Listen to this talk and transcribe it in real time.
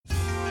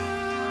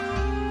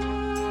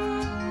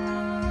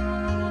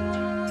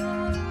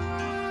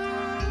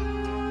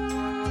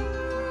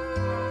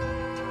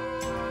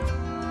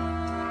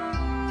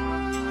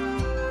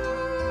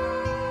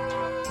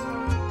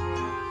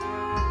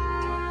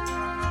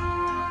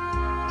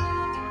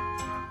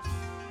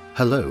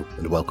Hello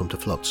and welcome to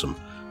Flotsam,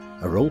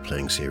 a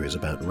role-playing series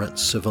about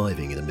rats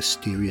surviving in a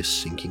mysterious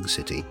sinking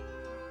city.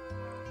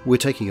 We're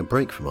taking a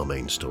break from our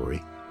main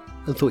story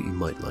and thought you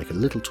might like a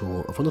little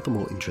tour of one of the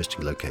more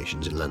interesting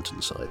locations in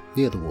Lanternside,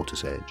 near the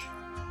water's edge.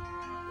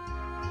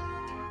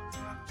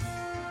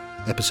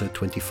 Episode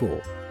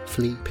 24,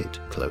 Flea Pit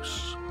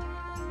Close.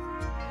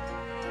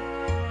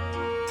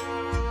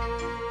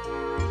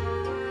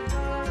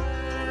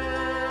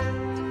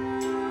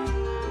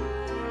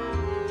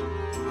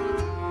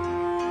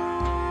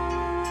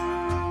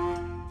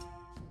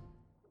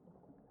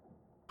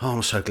 Oh,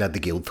 I'm so glad the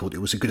Guild thought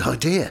it was a good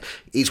idea.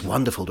 It's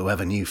wonderful to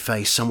have a new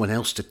face, someone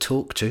else to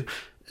talk to.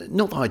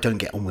 Not that I don't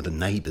get on with the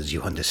neighbours,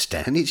 you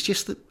understand. It's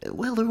just that,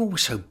 well, they're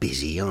always so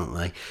busy, aren't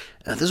they?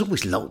 There's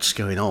always lots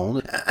going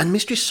on. And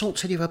Mistress Salt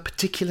said you have a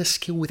particular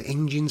skill with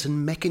engines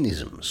and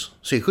mechanisms,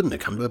 so you couldn't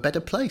have come to a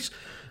better place.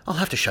 I'll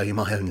have to show you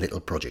my own little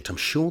project. I'm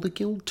sure the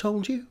Guild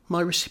told you?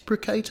 My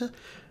reciprocator?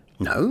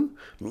 No?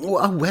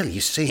 Oh, well,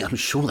 you see, I'm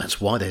sure that's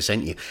why they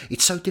sent you.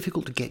 It's so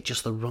difficult to get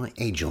just the right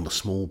edge on the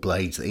small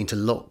blades that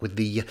interlock with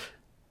the...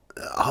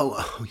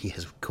 Oh,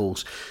 yes, of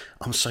course.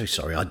 I'm so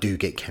sorry, I do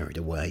get carried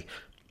away.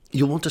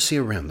 You'll want to see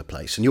around the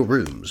place, and your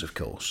rooms, of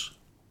course.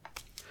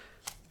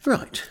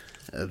 Right,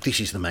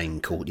 this is the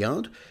main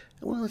courtyard.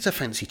 Well, it's a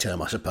fancy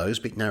term, I suppose,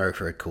 a bit narrow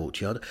for a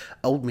courtyard.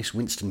 Old Miss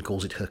Winston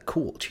calls it her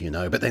court, you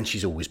know, but then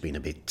she's always been a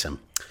bit,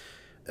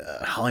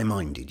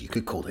 high-minded, you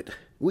could call it.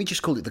 We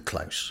just call it the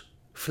Close.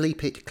 Flea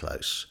Pit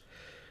Close.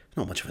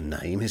 Not much of a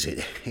name, is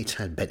it? It's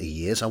had better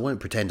years, I won't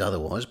pretend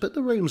otherwise, but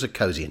the rooms are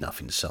cosy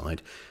enough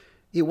inside.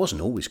 It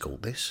wasn't always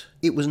called this.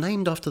 It was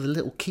named after the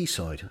little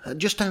quayside,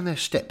 just down their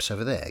steps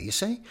over there, you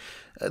see?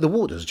 The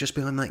water's just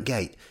behind that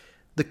gate.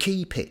 The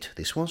Quay Pit,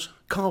 this was,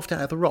 carved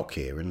out of the rock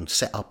here and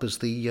set up as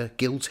the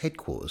Guild's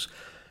headquarters.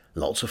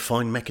 Lots of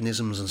fine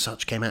mechanisms and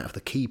such came out of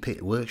the Quay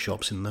Pit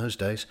workshops in those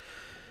days.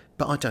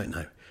 But I don't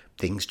know.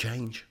 Things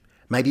change.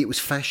 Maybe it was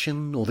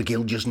fashion, or the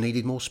Guild just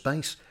needed more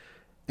space.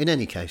 In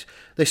any case,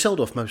 they sold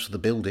off most of the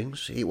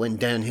buildings, it went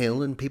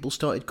downhill, and people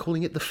started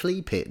calling it the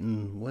Flea Pit,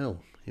 and, well,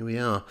 here we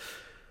are.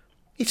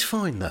 It's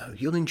fine, though.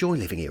 You'll enjoy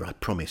living here, I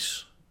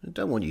promise. I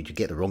don't want you to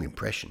get the wrong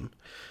impression.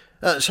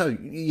 So,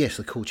 yes,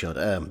 the courtyard.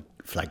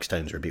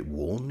 Flagstones are a bit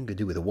worn, could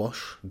do with a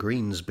wash.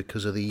 Greens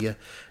because of the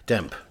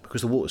damp,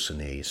 because the water's so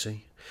near, you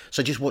see.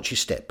 So just watch your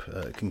step,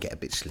 it can get a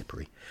bit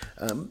slippery.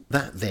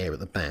 That there at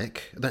the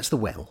back, that's the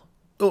well.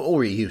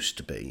 Or it used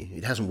to be.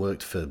 It hasn't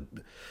worked for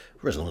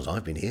as long as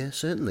I've been here,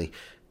 certainly.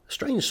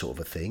 Strange sort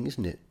of a thing,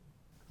 isn't it?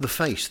 The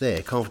face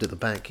there, carved at the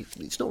back,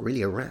 it's not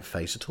really a rat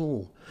face at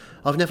all.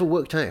 I've never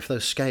worked out if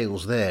those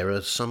scales there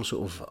are some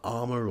sort of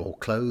armour or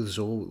clothes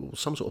or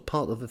some sort of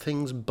part of the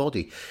thing's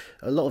body.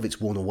 A lot of it's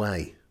worn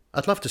away.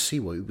 I'd love to see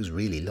what it was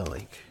really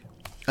like.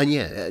 And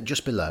yeah,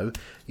 just below,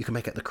 you can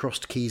make out the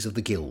crossed keys of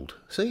the Guild.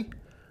 See?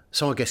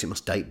 So I guess it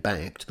must date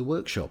back to the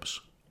workshops.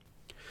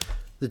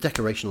 The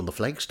decoration on the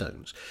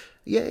flagstones.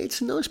 Yeah,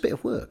 it's a nice bit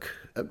of work.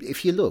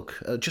 If you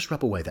look, just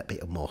rub away that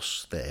bit of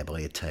moss there by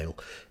your tail.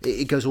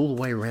 It goes all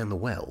the way around the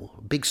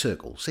well. Big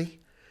circle, see?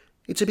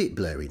 It's a bit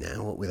blurry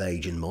now, what with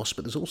age and moss,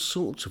 but there's all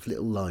sorts of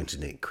little lines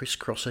in it,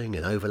 crisscrossing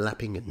and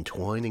overlapping and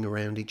twining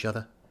around each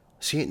other.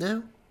 See it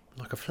now?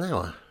 Like a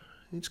flower.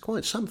 It's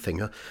quite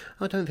something.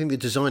 I don't think the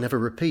design ever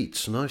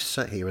repeats, and I've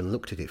sat here and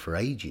looked at it for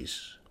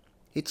ages.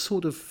 It's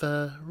sort of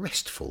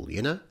restful,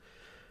 you know?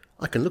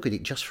 I can look at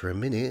it just for a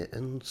minute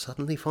and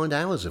suddenly find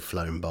hours have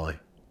flown by.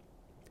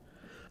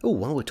 Oh,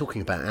 while we're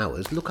talking about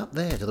hours, look up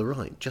there to the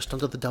right, just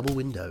under the double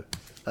window.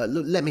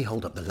 Look, let me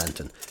hold up the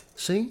lantern.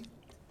 See?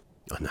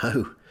 I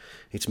know.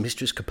 It's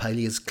Mistress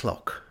Coppelia's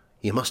clock.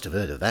 You must have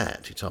heard of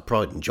that. It's our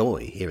pride and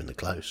joy here in the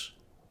Close.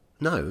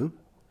 No?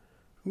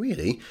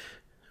 Really?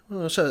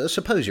 Well, so I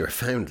suppose you're a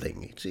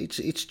foundling.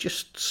 It's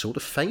just sort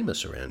of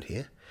famous around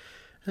here.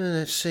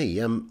 Let's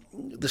see.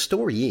 The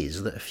story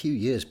is that a few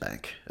years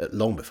back,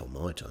 long before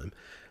my time,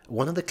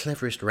 one of the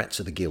cleverest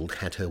rats of the Guild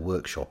had her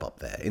workshop up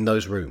there, in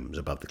those rooms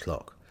above the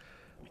clock.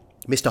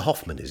 Mr.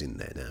 Hoffman is in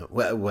there now.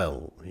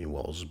 Well, he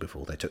was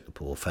before they took the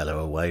poor fellow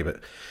away, but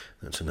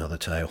that's another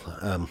tale.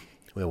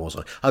 Where was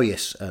I? Oh,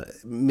 yes,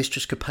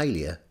 Mistress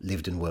Coppelia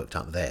lived and worked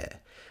up there.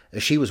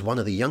 She was one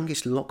of the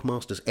youngest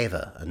lockmasters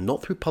ever, and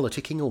not through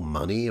politicking or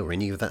money or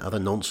any of that other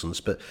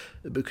nonsense, but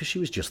because she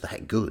was just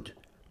that good.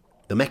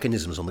 The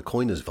mechanisms on the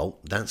coiner's vault,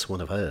 that's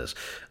one of hers.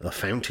 The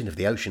fountain of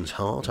the ocean's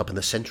heart up in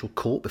the central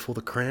court before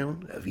the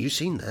crown. Have you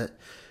seen that?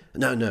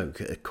 No,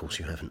 of course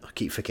you haven't. I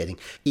keep forgetting.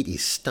 It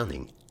is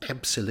stunning.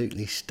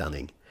 Absolutely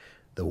stunning.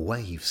 The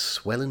waves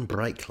swell and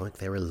break like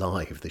they're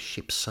alive. The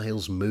ship's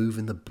sails move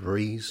in the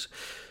breeze.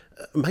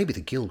 Maybe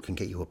the Guild can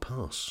get you a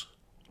pass.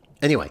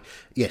 Anyway,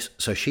 yes,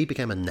 so she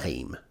became a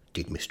name,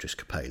 did Mistress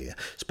Coppelia.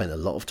 Spent a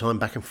lot of time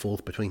back and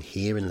forth between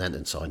here and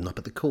Lanternside and up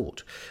at the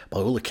court. By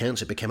all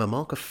accounts, it became a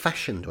mark of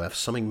fashion to have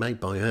something made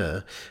by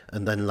her,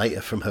 and then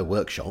later from her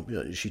workshop,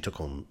 she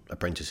took on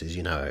apprentices,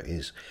 you know how it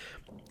is.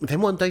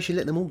 Then one day she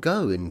let them all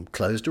go and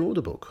closed her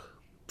order book.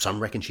 Some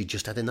reckon she'd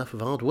just had enough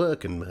of hard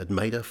work and had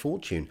made her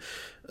fortune.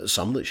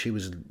 Some that she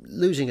was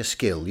losing a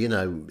skill,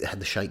 had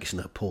the shakes in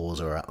her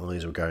paws or her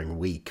eyes were growing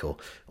weak or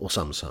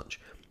some such.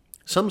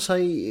 Some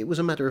say it was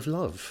a matter of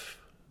love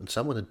and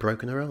someone had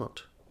broken her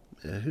heart.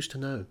 Who's to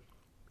know?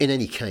 In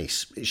any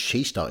case,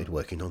 she started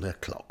working on her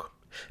clock.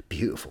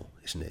 Beautiful,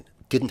 isn't it?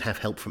 Didn't have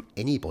help from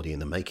anybody in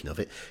the making of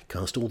it.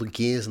 Cast all the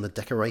gears and the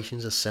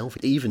decorations herself.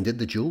 It even did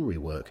the jewellery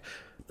work.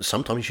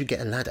 Sometimes you'd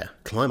get a ladder,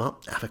 climb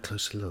up, have a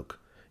closer look.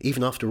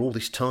 Even after all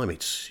this time,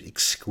 it's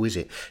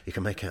exquisite. You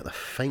can make out the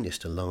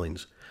faintest of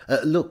lines.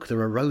 Look, there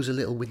are rows of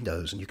little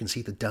windows, and you can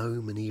see the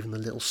dome and even the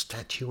little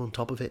statue on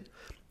top of it.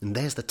 And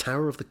there's the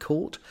tower of the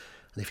court.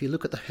 And if you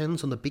look at the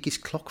hands on the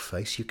biggest clock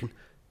face, you can...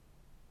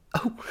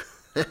 Oh,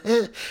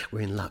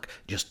 we're in luck.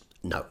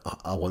 No,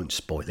 I won't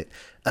spoil it.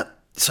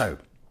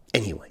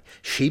 Anyway,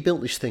 she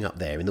built this thing up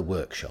there in the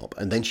workshop,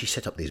 and then she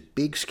set up this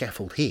big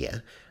scaffold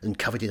here and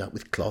covered it up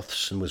with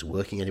cloths and was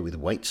working at it with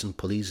weights and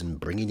pulleys and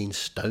bringing in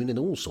stone and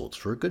all sorts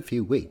for a good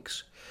few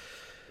weeks.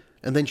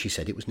 And then she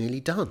said it was nearly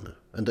done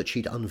and that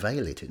she'd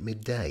unveil it at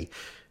midday.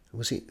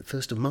 Was it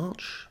 1st of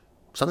March?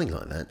 Something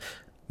like that.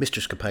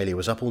 Mistress Coppelia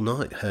was up all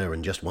night, her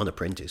and just one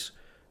apprentice,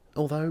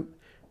 although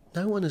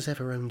no one has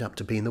ever owned up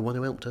to being the one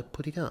who helped her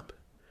put it up,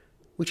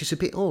 which is a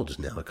bit odd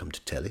now I come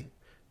to tell it,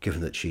 given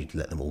that she'd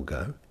let them all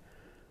go.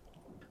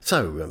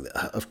 So,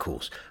 of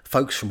course,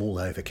 folks from all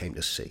over came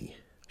to see.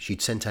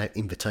 She'd sent out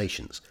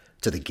invitations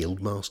to the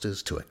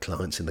guildmasters, to her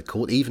clients in the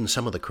court, even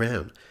some of the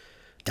crown.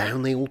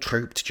 Down they all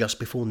trooped just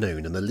before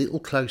noon, and the little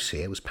close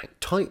here was packed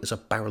tight as a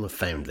barrel of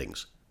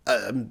foundlings.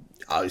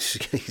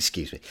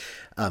 Excuse me.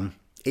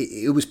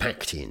 It was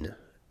packed in,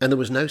 and there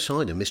was no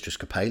sign of Mistress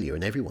Coppelia,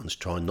 and everyone's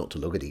trying not to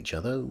look at each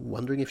other,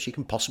 wondering if she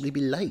can possibly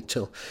be late,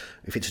 or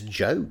if it's a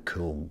joke,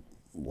 or,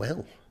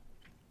 well...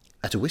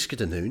 At a whisker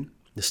to noon,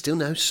 there's still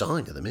no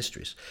sign of the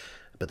mistress,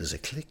 but there's a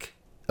click,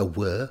 a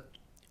whir,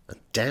 and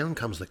down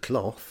comes the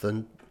cloth,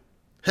 and...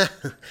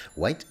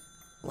 Wait.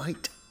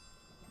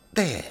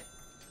 There.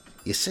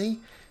 You see?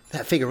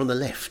 That figure on the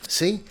left.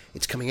 See?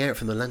 It's coming out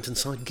from the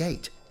Lanternside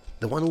gate.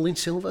 The one all in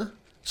silver?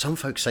 Some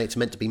folks say it's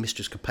meant to be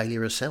Mistress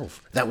Coppelia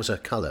herself. That was her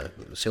colour,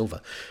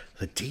 silver.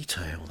 The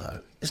detail,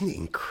 though, isn't it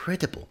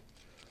incredible?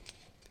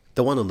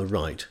 The one on the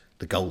right,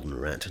 the golden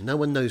rat, no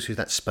one knows who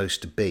that's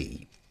supposed to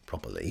be,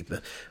 properly,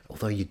 but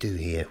although you do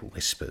hear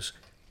whispers.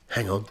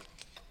 Hang on.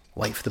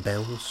 Wait for the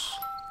bells.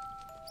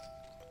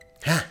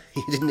 Ha!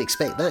 You didn't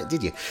expect that,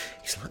 did you?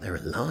 It's like they're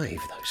alive,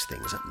 those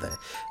things up there.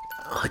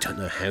 I don't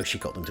know how she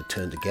got them to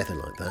turn together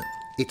like that.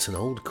 It's an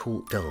old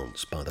court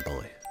dance, by the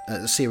by.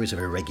 A series of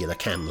irregular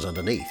cams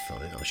underneath.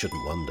 I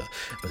shouldn't wonder,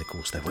 but of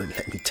course they won't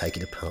let me take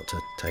it apart to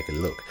take a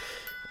look.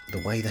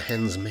 The way the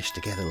hands mesh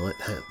together like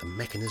that, the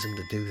mechanism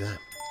to do that,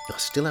 I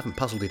still haven't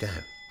puzzled it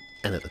out.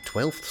 And at the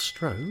 12th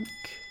stroke...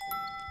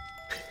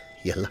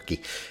 You're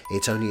lucky.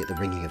 It's only at the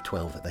ringing of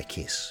 12 that they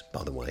kiss,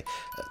 by the way.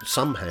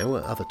 Somehow,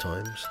 at other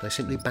times, they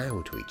simply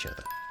bow to each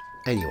other.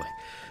 Anyway,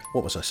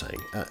 what was I saying?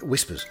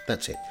 Whispers,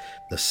 that's it.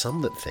 There's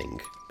some that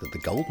think that the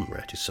golden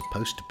rat is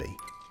supposed to be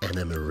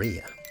Anna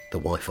Maria, the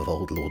wife of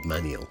old Lord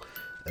Maniel,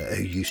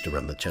 who used to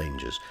run the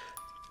changers.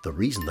 The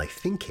reason they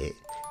think it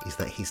is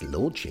that his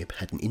lordship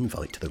had an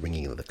invite to the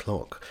ringing of the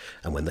clock,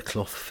 and when the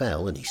cloth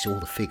fell and he saw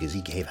the figures,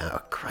 he gave out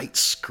a great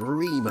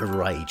scream of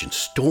rage and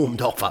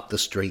stormed off up the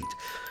street.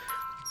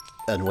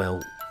 And,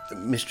 well,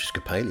 Mistress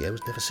Coppelia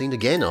was never seen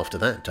again after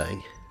that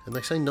day, and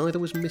they say neither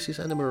was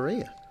Mrs. Anna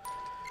Maria.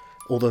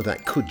 Although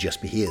that could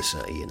just be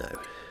hearsay, you know.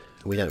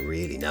 We don't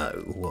really know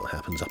what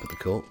happens up at the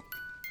court.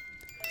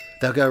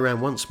 They'll go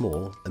around once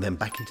more, and then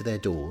back into their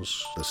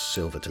doors, the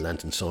silver to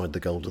Lanternside, the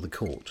gold to the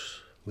court,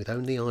 with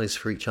only eyes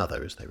for each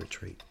other as they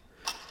retreat.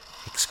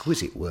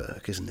 Exquisite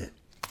work, isn't it?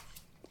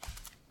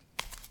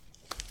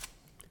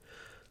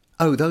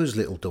 Oh, those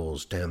little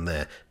doors down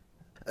there.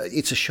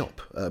 It's a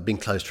shop, been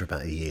closed for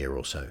about a year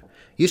or so.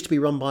 Used to be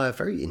run by a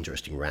very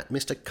interesting rat,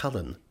 Mr.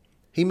 Cullen.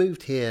 He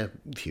moved here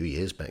a few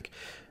years back,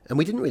 and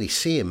we didn't really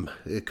see him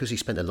because he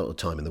spent a lot of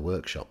time in the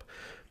workshop.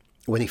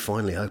 When he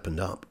finally opened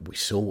up, we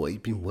saw what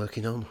he'd been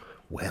working on.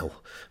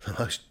 Well, the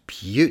most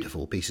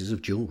beautiful pieces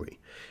of jewellery.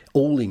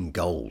 All in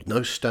gold,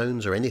 no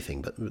stones or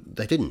anything, but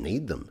they didn't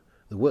need them.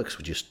 The works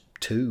were just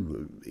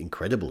too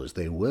incredible as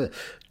they were.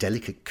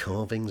 Delicate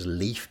carvings,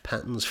 leaf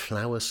patterns,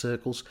 flower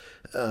circles,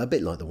 a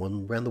bit like the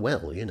one round the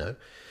well, you know.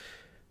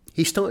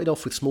 He started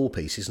off with small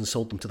pieces and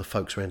sold them to the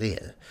folks round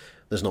here.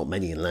 There's not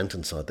many in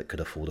Lanternside that could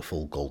afford a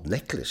full gold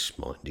necklace,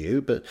 mind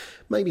you, but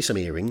maybe some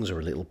earrings or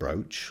a little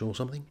brooch or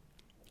something.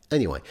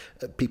 Anyway,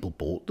 people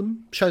bought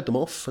them, showed them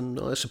off, and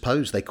I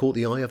suppose they caught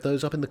the eye of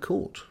those up in the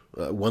court.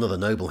 One of the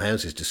noble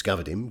houses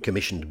discovered him,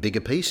 commissioned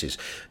bigger pieces,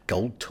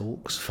 gold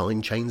talks,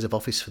 fine chains of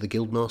office for the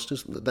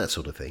guildmasters, that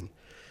sort of thing.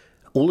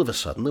 All of a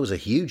sudden there was a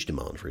huge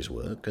demand for his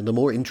work, and the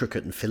more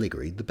intricate and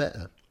filigreed the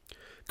better.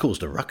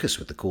 Caused a ruckus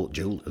with the court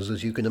jewellers,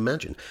 as you can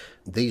imagine.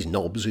 These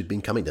knobs who'd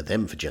been coming to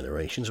them for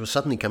generations were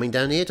suddenly coming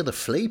down here to the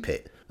flea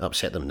pit.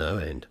 Upset them no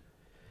end.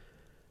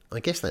 I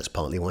guess that's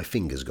partly why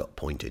fingers got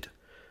pointed.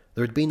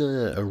 There had been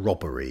a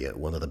robbery at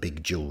one of the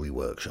big jewellery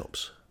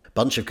workshops.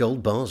 Bunch of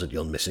gold bars had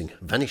gone missing,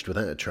 vanished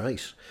without a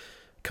trace.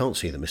 Can't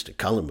see that Mr.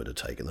 Cullen would have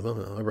taken them.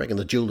 I reckon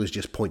the jewellers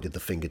just pointed the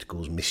finger to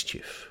cause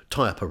mischief,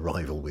 tie up a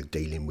rival with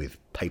dealing with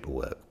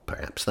paperwork,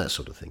 perhaps, that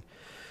sort of thing.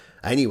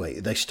 Anyway,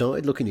 they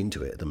started looking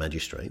into it, the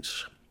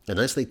magistrates, and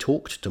as they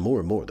talked to more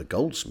and more of the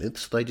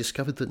goldsmiths, they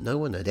discovered that no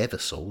one had ever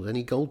sold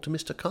any gold to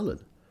Mr. Cullen.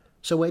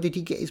 So where did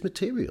he get his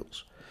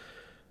materials?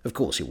 Of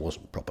course, it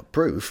wasn't proper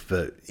proof,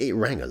 but it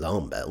rang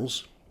alarm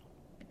bells.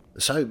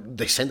 So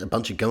they sent a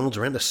bunch of guards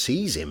around to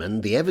seize him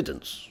and the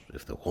evidence,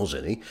 if there was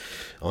any.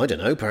 I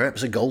don't know,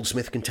 perhaps a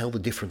goldsmith can tell the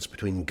difference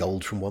between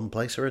gold from one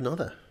place or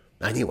another.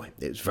 Anyway,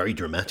 it was very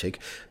dramatic.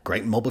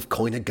 Great mob of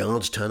coiner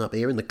guards turn up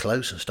here in the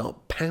close and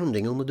start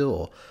pounding on the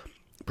door.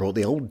 Brought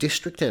the whole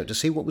district out to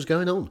see what was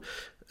going on.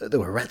 There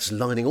were rats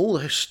lining all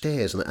those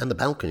stairs and the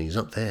balconies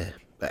up there.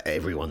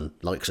 Everyone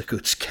likes a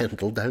good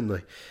scandal, don't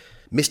they?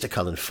 Mr.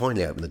 Cullen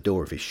finally opened the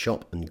door of his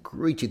shop and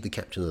greeted the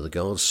captain of the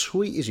guards,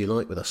 sweet as you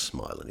like, with a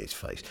smile on his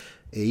face.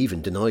 He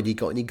even denied he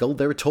got any gold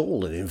there at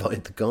all and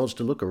invited the guards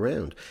to look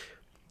around.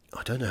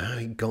 I don't know how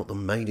he got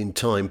them made in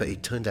time, but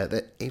it turned out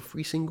that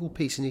every single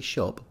piece in his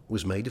shop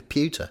was made of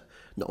pewter.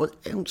 Not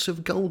an ounce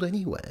of gold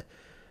anywhere.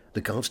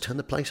 The guards turned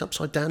the place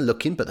upside down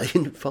looking, but they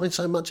didn't find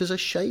so much as a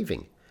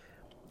shaving.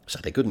 So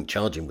they couldn't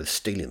charge him with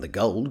stealing the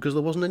gold because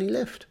there wasn't any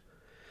left.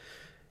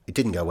 It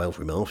didn't go well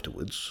for him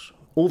afterwards.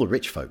 All the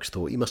rich folks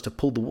thought he must have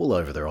pulled the wool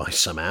over their eyes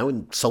somehow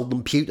and sold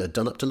them pewter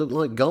done up to look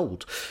like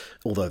gold.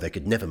 Although they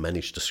could never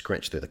manage to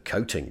scratch through the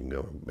coating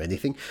or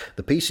anything,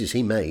 the pieces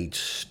he made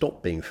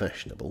stopped being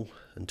fashionable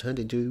and turned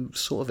into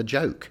sort of a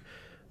joke.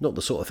 Not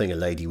the sort of thing a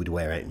lady would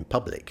wear out in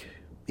public,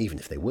 even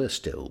if they were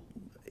still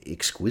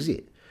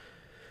exquisite.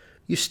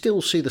 You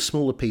still see the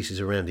smaller pieces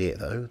around here,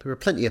 though. There are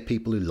plenty of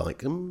people who like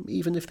them,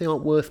 even if they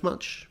aren't worth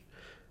much.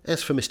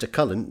 As for Mr.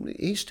 Cullen,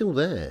 he's still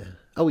there.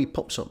 Oh, he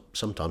pops up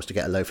sometimes to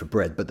get a loaf of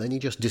bread, but then he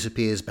just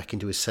disappears back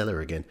into his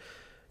cellar again.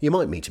 You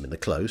might meet him in the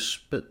close,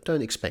 but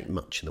don't expect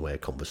much in the way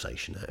of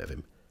conversation out of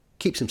him.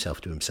 Keeps himself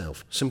to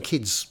himself. Some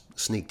kids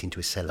sneaked into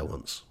his cellar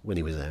once, when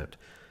he was out.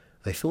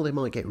 They thought they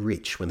might get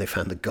rich when they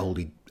found the gold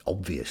he'd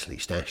obviously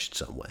stashed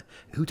somewhere.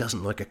 Who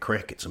doesn't like a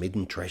crack at some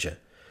hidden treasure?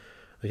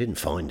 They didn't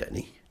find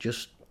any,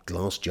 just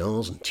glass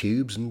jars and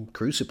tubes and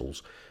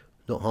crucibles.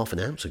 Not half an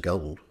ounce of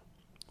gold.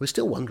 We're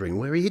still wondering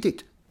where he hid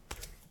it.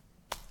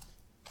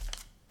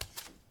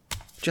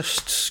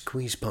 Just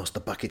squeeze past the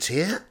buckets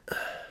here.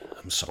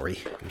 I'm sorry,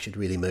 we should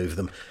really move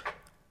them.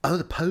 Oh,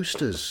 the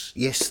posters.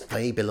 Yes,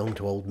 they belong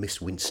to old Miss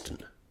Winston.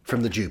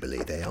 From the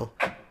Jubilee, they are.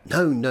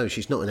 No,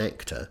 she's not an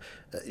actor.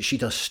 She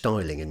does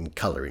styling and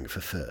colouring for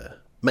fur.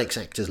 Makes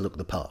actors look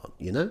the part,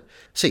 you know?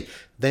 See,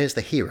 there's the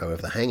hero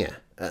of the hangar.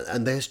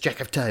 And there's Jack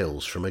of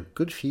Tales from a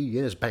good few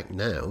years back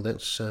now.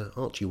 That's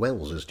Archie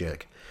Wells as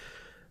Jack.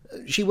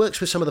 She works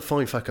with some of the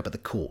fine folk up at the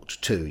court,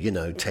 too, you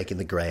know, taking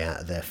the grey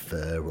out of their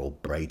fur or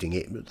braiding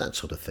it, that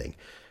sort of thing.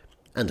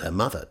 And her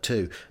mother,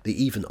 too,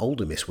 the even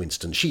older Miss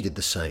Winston, she did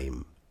the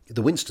same.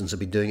 The Winstons have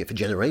been doing it for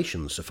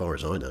generations, so far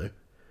as I know.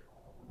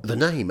 The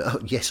name?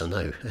 Oh, yes, I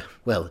know.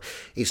 Well,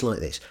 it's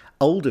like this.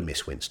 Older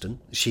Miss Winston,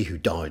 she who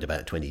died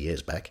about 20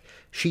 years back,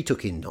 she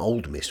took in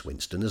old Miss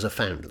Winston as a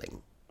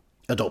foundling.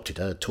 Adopted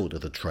her, taught her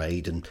the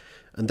trade, and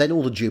then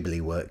all the Jubilee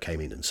work came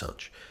in and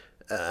such.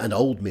 And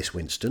old Miss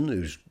Winston,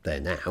 who's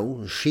there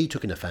now, she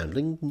took in a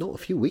foundling not a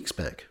few weeks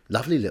back.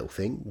 Lovely little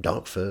thing,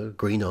 dark fur,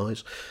 green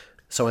eyes.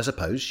 So I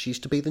suppose she's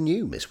to be the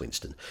new Miss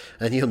Winston.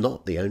 And you're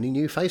not the only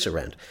new face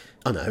around.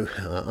 I know,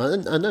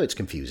 I know it's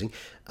confusing.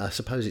 I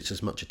suppose it's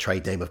as much a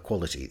trade name of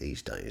quality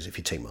these days, if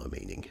you take my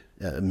meaning.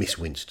 Miss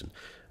Winston.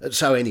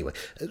 So anyway,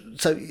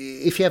 so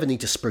if you ever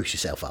need to spruce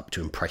yourself up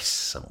to impress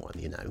someone,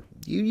 you know,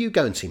 you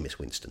go and see Miss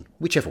Winston,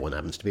 whichever one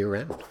happens to be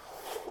around.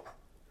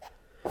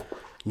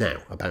 Now,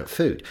 about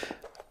food.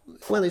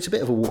 Well, it's a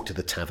bit of a walk to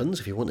the taverns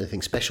if you want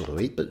anything special to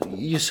eat, but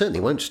you certainly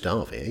won't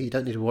starve here. You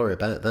don't need to worry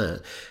about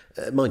that.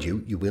 Mind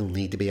you, you will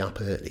need to be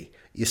up early.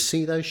 You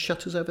see those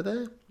shutters over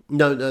there?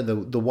 No,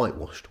 the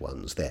whitewashed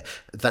ones there.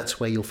 That's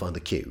where you'll find the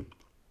queue.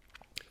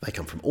 They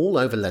come from all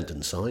over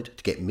Londonside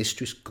to get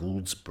Mistress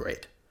Gould's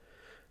bread.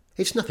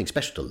 It's nothing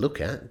special to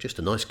look at, just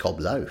a nice cob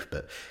loaf,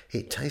 but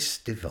it tastes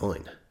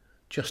divine.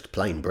 Just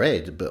plain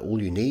bread, but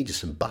all you need is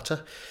some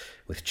butter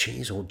with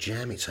cheese or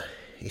jam.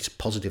 It's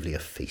positively a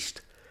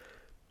feast.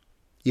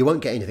 You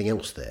won't get anything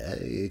else there,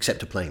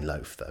 except a plain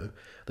loaf, though.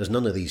 There's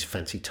none of these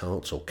fancy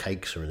tarts or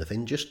cakes or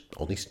anything, just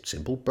honest,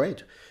 simple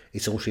bread.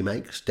 It's all she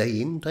makes,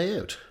 day in, day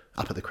out.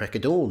 Up at the crack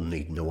of dawn,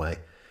 kneading away.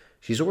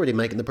 She's already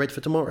making the bread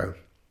for tomorrow.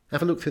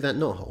 Have a look through that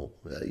knothole.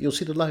 You'll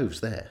see the loaves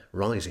there,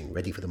 rising,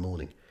 ready for the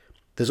morning.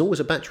 There's always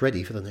a batch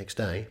ready for the next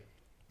day.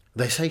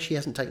 They say she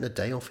hasn't taken a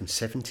day off in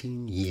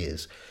 17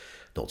 years,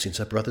 not since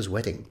her brother's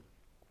wedding.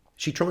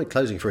 She tried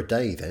closing for a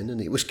day then,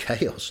 and it was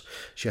chaos.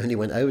 She only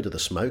went over to the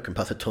smoke, and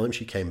by the time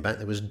she came back,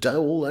 there was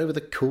dough all over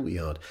the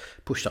courtyard,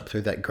 pushed up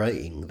through that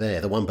grating there,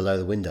 the one below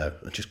the window,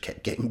 and just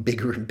kept getting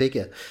bigger and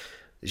bigger.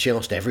 She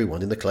asked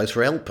everyone in the close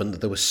for help, and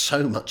there was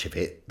so much of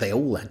it, they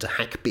all had to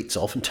hack bits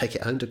off and take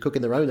it home to cook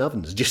in their own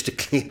ovens, just to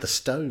clear the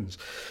stones.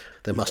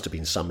 There must have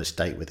been some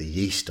mistake with the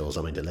yeast or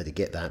something to let it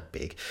get that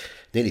big.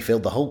 Nearly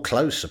filled the whole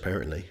close,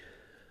 apparently.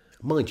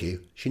 Mind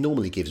you, she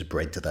normally gives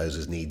bread to those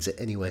as needs it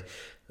anyway.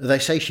 They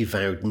say she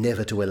vowed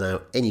never to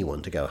allow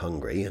anyone to go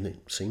hungry, and it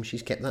seems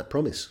she's kept that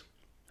promise.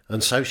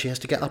 And so she has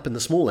to get up in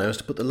the small house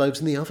to put the loaves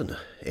in the oven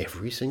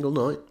every single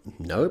night.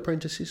 No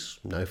apprentices,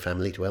 no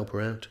family to help her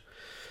out.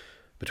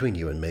 Between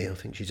you and me, I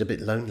think she's a bit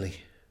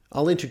lonely.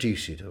 I'll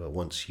introduce you to her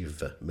once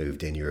you've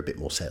moved in, you're a bit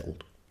more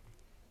settled.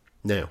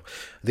 Now,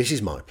 this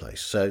is my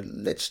place, so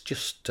let's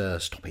just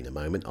stop in a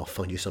moment. I'll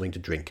find you something to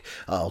drink.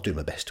 I'll do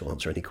my best to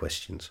answer any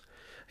questions.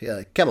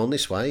 Come on,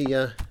 this way,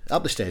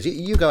 up the stairs.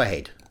 You go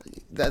ahead.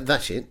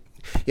 That's it.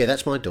 Yeah,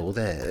 that's my door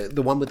there,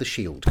 the one with the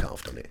shield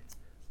carved on it.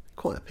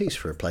 Quite a piece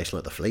for a place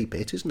like the Flea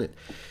Pit, isn't it?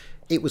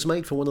 It was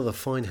made for one of the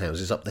fine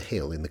houses up the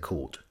hill in the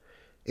court.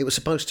 It was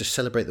supposed to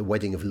celebrate the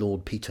wedding of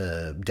Lord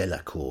Peter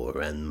Delacour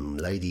and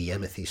Lady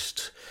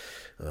Amethyst,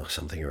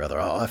 something or other.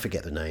 I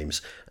forget the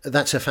names.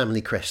 That's her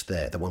family crest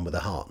there, the one with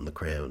the heart and the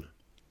crown.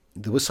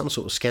 There was some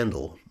sort of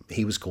scandal.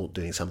 He was caught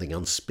doing something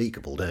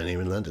unspeakable down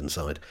here in London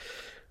side.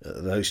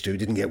 Those two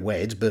didn't get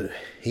wed, but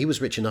he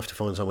was rich enough to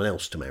find someone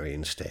else to marry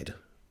instead.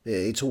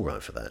 It's all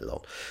right for that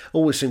lot.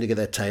 Always seem to get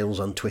their tails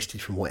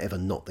untwisted from whatever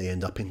knot they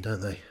end up in,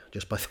 don't they?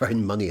 Just by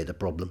throwing money at a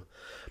problem.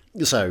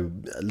 So,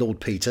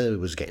 Lord Peter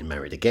was getting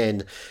married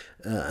again,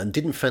 and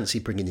didn't fancy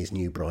bringing his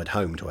new bride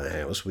home to our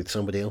house with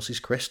somebody else's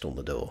crest on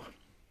the door.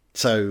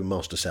 So,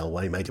 Master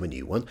Selway made him a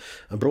new one,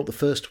 and brought the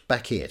first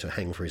back here to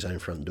hang for his own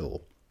front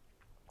door.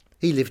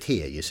 He lived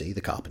here, you see, the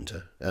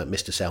carpenter,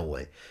 Mr.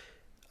 Selway.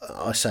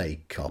 I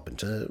say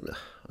carpenter,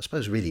 I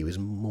suppose really he was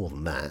more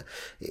than that.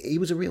 He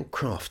was a real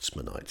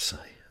craftsman, I'd say.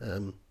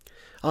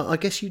 I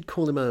guess you'd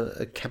call him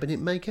a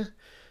cabinet maker?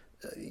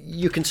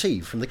 You can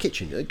see from the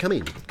kitchen. Come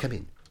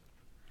in.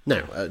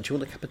 Now, do you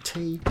want a cup of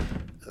tea?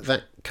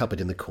 That cupboard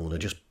in the corner,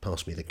 just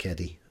pass me the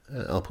keddy.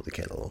 I'll put the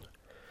kettle on.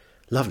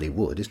 Lovely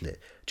wood, isn't it?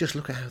 Just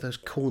look at how those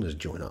corners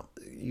join up.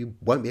 You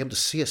won't be able to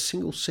see a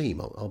single seam,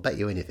 I'll bet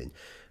you anything.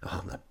 Oh,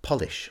 and that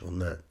polish on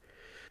that.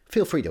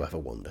 Feel free to have a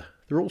wander.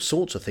 There are all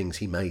sorts of things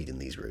he made in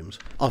these rooms.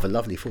 I've a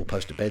lovely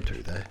four-poster bed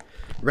through there.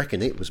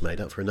 Reckon it was made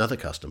up for another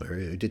customer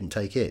who didn't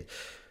take it.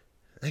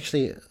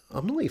 Actually,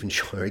 I'm not even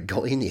sure it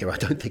got in here. I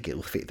don't think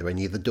it'll fit through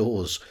any of the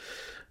doors.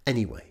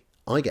 Anyway,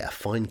 I get a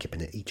fine kip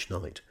in it each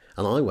night,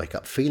 and I wake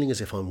up feeling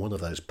as if I'm one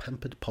of those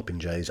pampered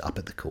popinjays up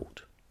at the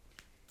court.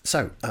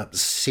 So,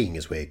 seeing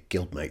as we're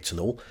guildmates and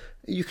all,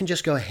 you can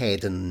just go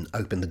ahead and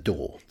open the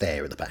door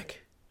there at the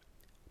back.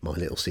 My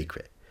little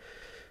secret.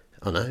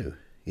 I know.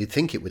 You'd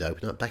think it would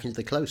open up back into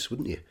the close,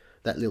 wouldn't you?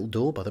 That little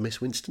door by the Miss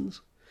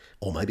Winstons?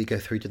 Or maybe go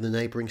through to the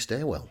neighbouring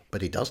stairwell.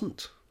 But it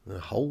doesn't. A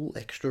whole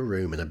extra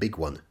room and a big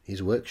one,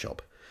 his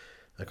workshop.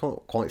 I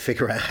can't quite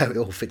figure out how it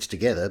all fits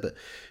together, but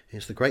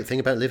it's the great thing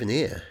about living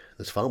here.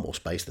 There's far more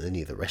space than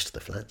any of the rest of the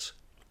flats.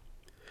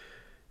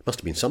 It must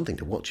have been something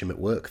to watch him at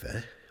work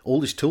there.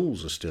 All his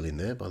tools are still in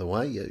there, by the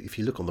way. If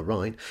you look on the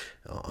right,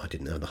 I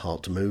didn't have the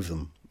heart to move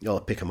them. I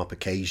pick them up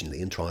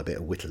occasionally and try a bit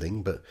of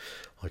whittling, but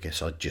I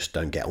guess I just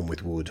don't get on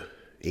with wood.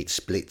 It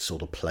splits or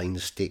the plane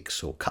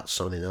sticks or cuts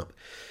something up.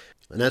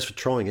 And as for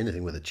trying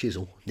anything with a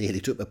chisel, nearly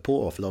took my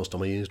paw off last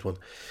time I used one.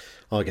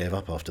 I gave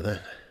up after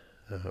that.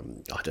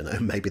 I don't know,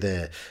 maybe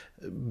they're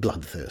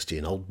bloodthirsty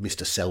and old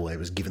Mr. Selway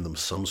was giving them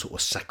some sort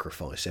of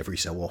sacrifice every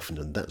so often,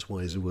 and that's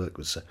why his work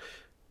was so...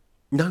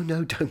 No,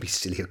 don't be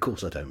silly, of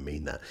course I don't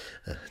mean that.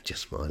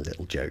 Just my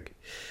little joke.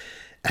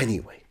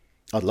 Anyway,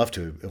 I'd love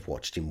to have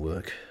watched him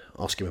work,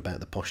 ask him about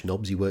the posh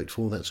knobs he worked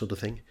for, that sort of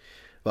thing.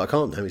 But I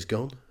can't now, he's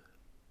gone.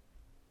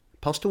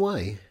 Passed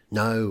away?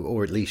 No,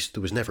 or at least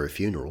there was never a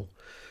funeral.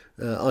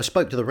 I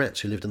spoke to the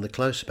rats who lived in the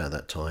close about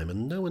that time,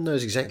 and no one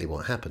knows exactly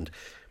what happened.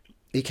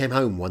 He came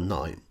home one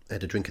night,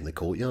 had a drink in the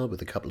courtyard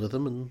with a couple of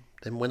them, and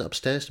then went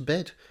upstairs to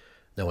bed.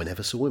 No one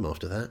ever saw him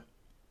after that.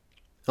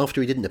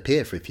 After he didn't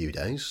appear for a few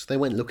days, they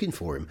went looking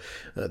for him.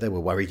 They were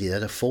worried he'd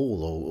had a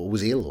fall or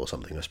was ill or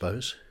something, I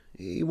suppose.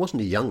 He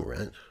wasn't a young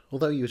rat,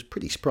 although he was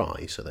pretty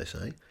spry, so they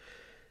say.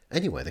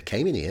 Anyway, they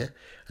came in here,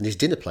 and his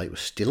dinner plate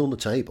was still on the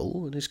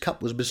table, and his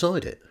cup was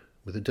beside it,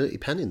 with a dirty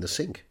pan in the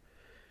sink.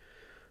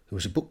 There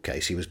was a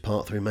bookcase he was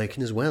part through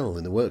making as well,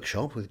 in the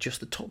workshop, with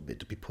just the top bit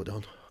to be put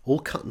on. All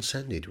cut and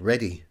sanded,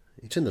 ready.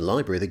 It's in the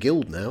library of the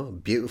guild now, a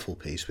beautiful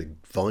piece with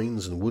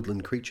vines and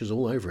woodland creatures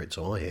all over it,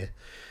 so I hear.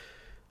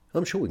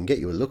 I'm sure we can get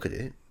you a look at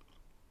it.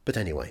 But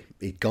anyway,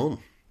 he'd gone,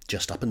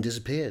 just up and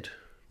disappeared.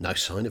 No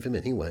sign of him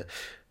anywhere.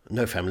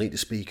 No family to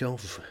speak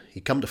of.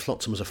 He'd come to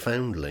Flotsam as a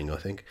foundling, I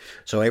think,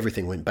 so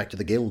everything went back to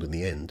the guild in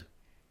the end.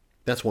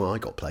 That's why I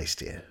got placed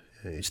here.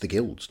 It's the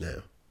guild's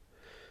now.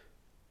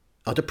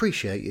 I'd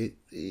appreciate it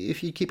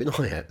if you'd keep an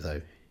eye out,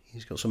 though.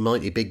 He's got some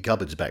mighty big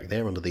cupboards back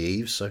there under the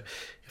eaves, so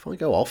if I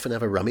go off and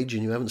have a rummage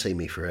and you haven't seen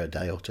me for a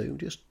day or two,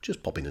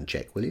 just pop in and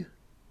check, will you?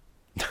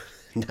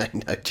 No,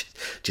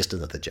 just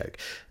another joke.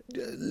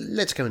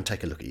 Let's go and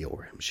take a look at your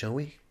room, shall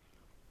we?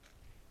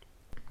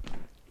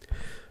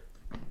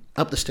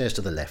 Up the stairs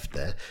to the left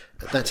there,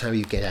 that's how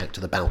you get out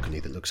to the balcony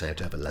that looks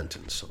out over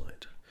Lantern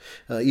side.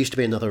 It used to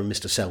be another of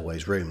Mr.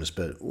 Selway's rooms,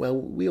 but, well,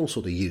 we all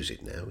sort of use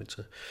it now. It's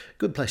a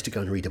good place to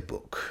go and read a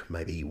book,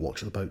 maybe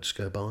watch the boats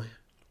go by.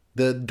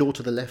 The door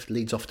to the left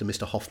leads off to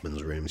Mr.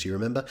 Hoffman's rooms, you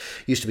remember?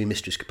 Used to be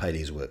Mistress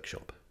Capelli's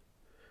workshop.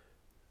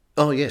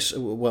 Oh, yes,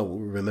 well,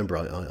 remember,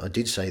 I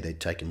did say they'd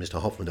taken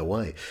Mr. Hoffman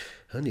away.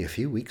 Only a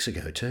few weeks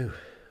ago, too.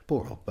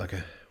 Poor old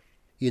bugger.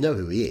 You know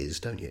who he is,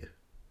 don't you?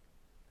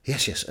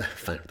 Yes,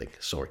 Foundling,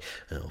 sorry.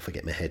 I'll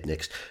forget my head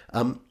next.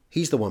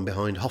 He's the one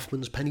behind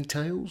Hoffman's Penny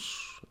Tales.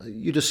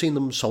 You'd have seen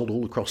them sold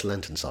all across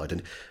Lanternside,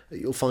 and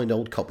you'll find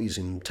old copies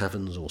in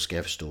taverns or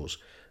scav stores.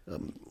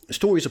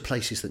 Stories of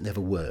places that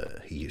never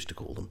were, he used to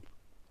call them.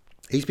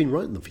 He's been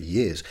writing them for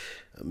years.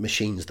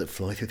 Machines that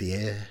fly through the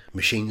air,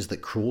 machines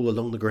that crawl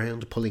along the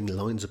ground, pulling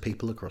lines of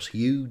people across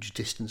huge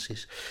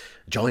distances,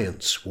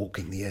 giants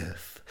walking the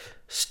earth,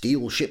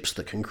 steel ships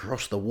that can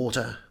cross the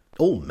water,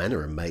 all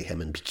manner of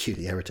mayhem and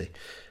peculiarity.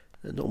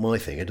 Not my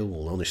thing at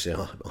all, honestly.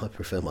 I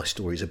prefer my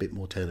stories a bit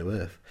more down to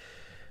earth.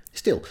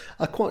 Still,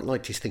 I quite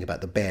liked his thing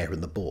about the bear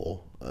and the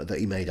boar that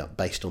he made up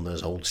based on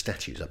those old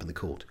statues up in the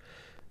court.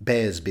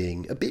 Bears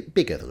being a bit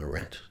bigger than a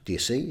rat, do you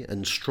see,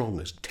 and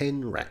strong as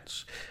 10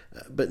 rats,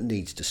 but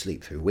needs to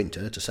sleep through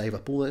winter to save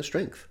up all their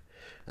strength.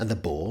 And the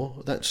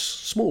boar, that's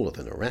smaller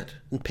than a rat,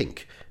 and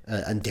pink,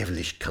 and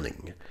devilish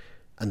cunning.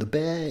 And the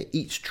bear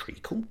eats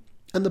treacle,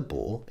 and the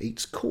boar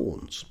eats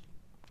corns.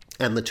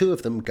 And the two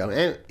of them go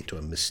out into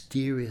a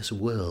mysterious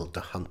world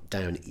to hunt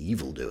down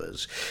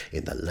evildoers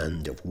in the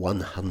land of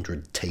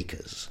 100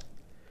 takers.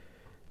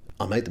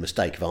 I made the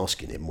mistake of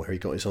asking him where he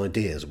got his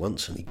ideas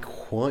once, and he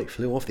quite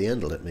flew off the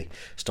handle at me.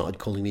 Started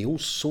calling me all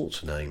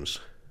sorts of names.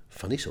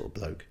 Funny sort of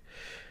bloke.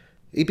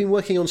 He'd been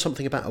working on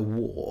something about a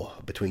war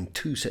between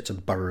two sets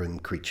of burrowing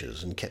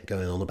creatures, and kept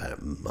going on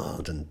about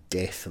mud and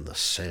death and the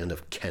sound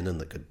of cannon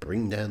that could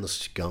bring down the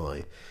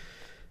sky.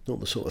 Not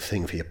the sort of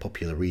thing for your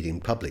popular reading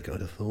public, I'd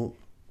have thought.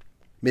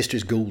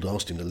 Mistress Gould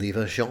asked him to leave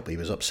her shop. He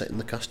was upsetting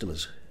the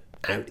customers.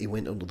 Out he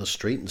went onto the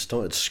street and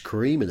started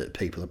screaming at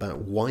people about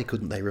why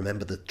couldn't they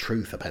remember the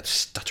truth about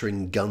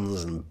stuttering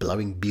guns and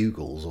blowing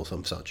bugles or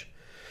some such.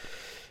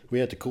 We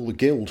had to call the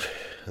guild,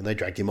 and they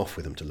dragged him off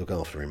with them to look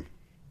after him.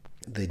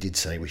 They did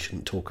say we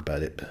shouldn't talk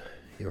about it, but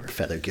you're a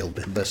fellow guild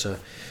member, so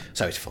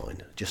it's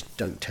fine. Just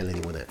don't tell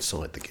anyone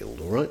outside the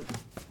guild, all right?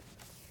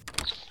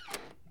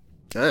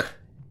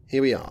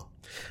 Here we are.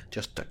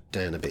 Just duck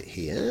down a bit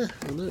here.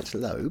 I know it's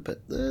low,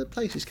 but the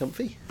place is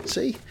comfy.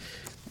 See?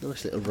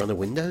 Nice little run of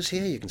windows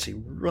here. You can see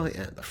right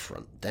out the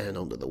front, down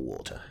onto the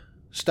water.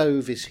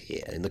 Stove is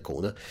here in the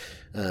corner.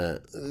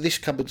 This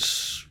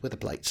cupboard's where the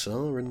plates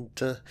are, and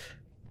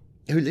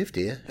who lived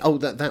here? Oh,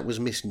 that was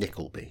Miss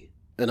Nickleby.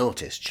 An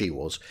artist, she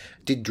was.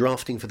 Did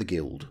drafting for the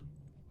guild.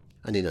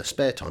 And in her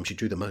spare time she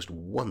drew the most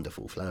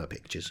wonderful flower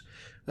pictures.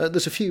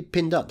 There's a few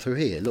pinned up through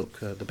here. Look,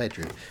 the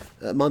bedroom.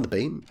 Mind the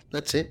beam.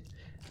 That's it.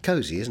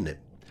 Cosy, isn't it?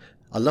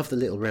 I love the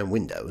little round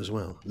window as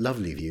well.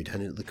 Lovely view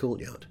down into the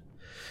courtyard.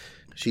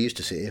 She used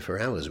to sit here for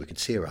hours. We could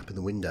see her up in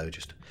the window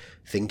just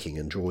thinking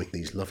and drawing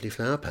these lovely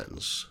flower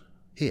patterns.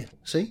 Here,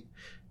 see?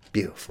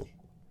 Beautiful.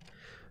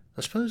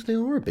 I suppose they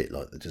are a bit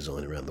like the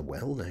design around the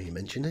well, now you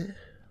mention it.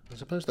 I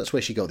suppose that's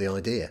where she got the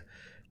idea.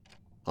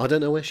 I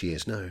don't know where she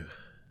is, no.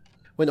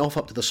 Went off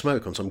up to the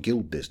smoke on some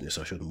guild business,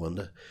 I shouldn't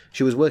wonder.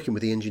 She was working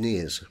with the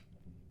engineers.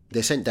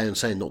 They're sent down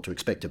saying not to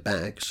expect her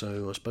back,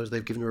 so I suppose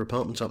they've given her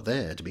apartments up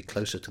there to be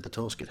closer to the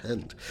task at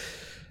hand.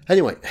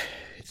 Anyway,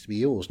 it's to be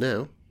yours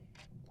now.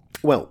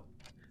 Well,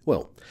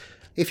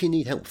 if you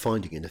need help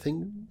finding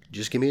anything,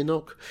 just give me a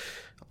knock.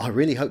 I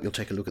really hope you'll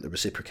take a look at the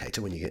reciprocator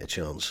when you get a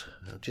chance.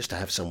 Just to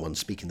have someone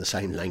speaking the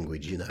same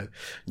language,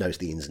 knows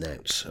the ins and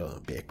outs.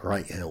 It'd be a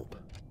great help.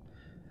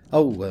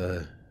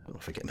 I'll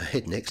forget my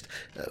head next.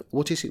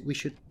 What is it we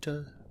should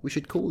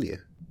call you?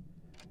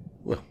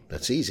 Well,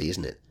 that's easy,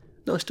 isn't it?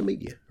 Nice to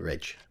meet you,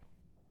 Reg.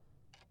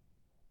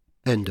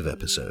 End of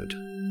episode.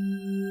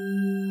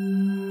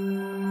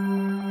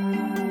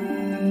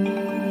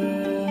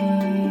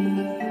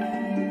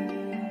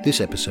 This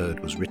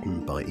episode was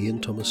written by Ian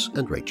Thomas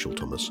and Rachel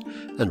Thomas,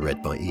 and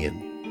read by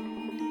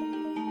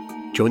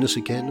Ian. Join us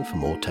again for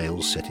more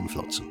tales set in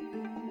Flotsam.